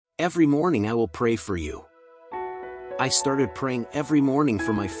Every morning I will pray for you. I started praying every morning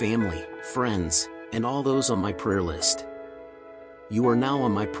for my family, friends, and all those on my prayer list. You are now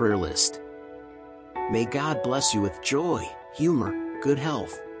on my prayer list. May God bless you with joy, humor, good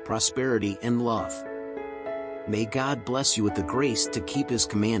health, prosperity, and love. May God bless you with the grace to keep His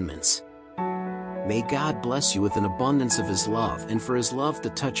commandments. May God bless you with an abundance of His love and for His love to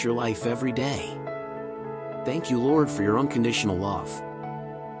touch your life every day. Thank you, Lord, for your unconditional love.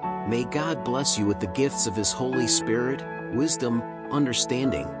 May God bless you with the gifts of His Holy Spirit, wisdom,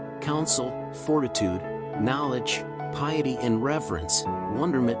 understanding, counsel, fortitude, knowledge, piety and reverence,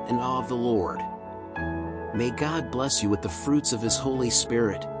 wonderment and awe of the Lord. May God bless you with the fruits of His Holy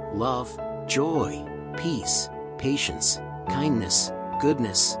Spirit, love, joy, peace, patience, kindness,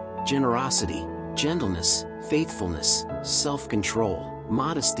 goodness, generosity, gentleness, faithfulness, self-control,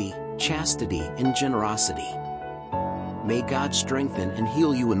 modesty, chastity and generosity. May God strengthen and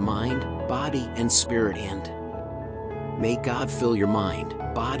heal you in mind, body and spirit, and may God fill your mind,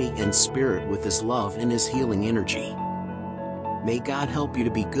 body and spirit with His love and His healing energy. May God help you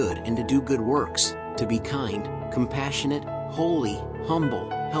to be good and to do good works, to be kind, compassionate, holy, humble,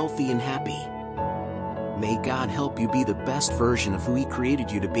 healthy and happy. May God help you be the best version of who He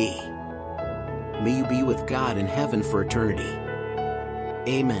created you to be. May you be with God in heaven for eternity.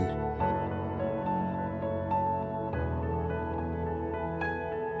 Amen.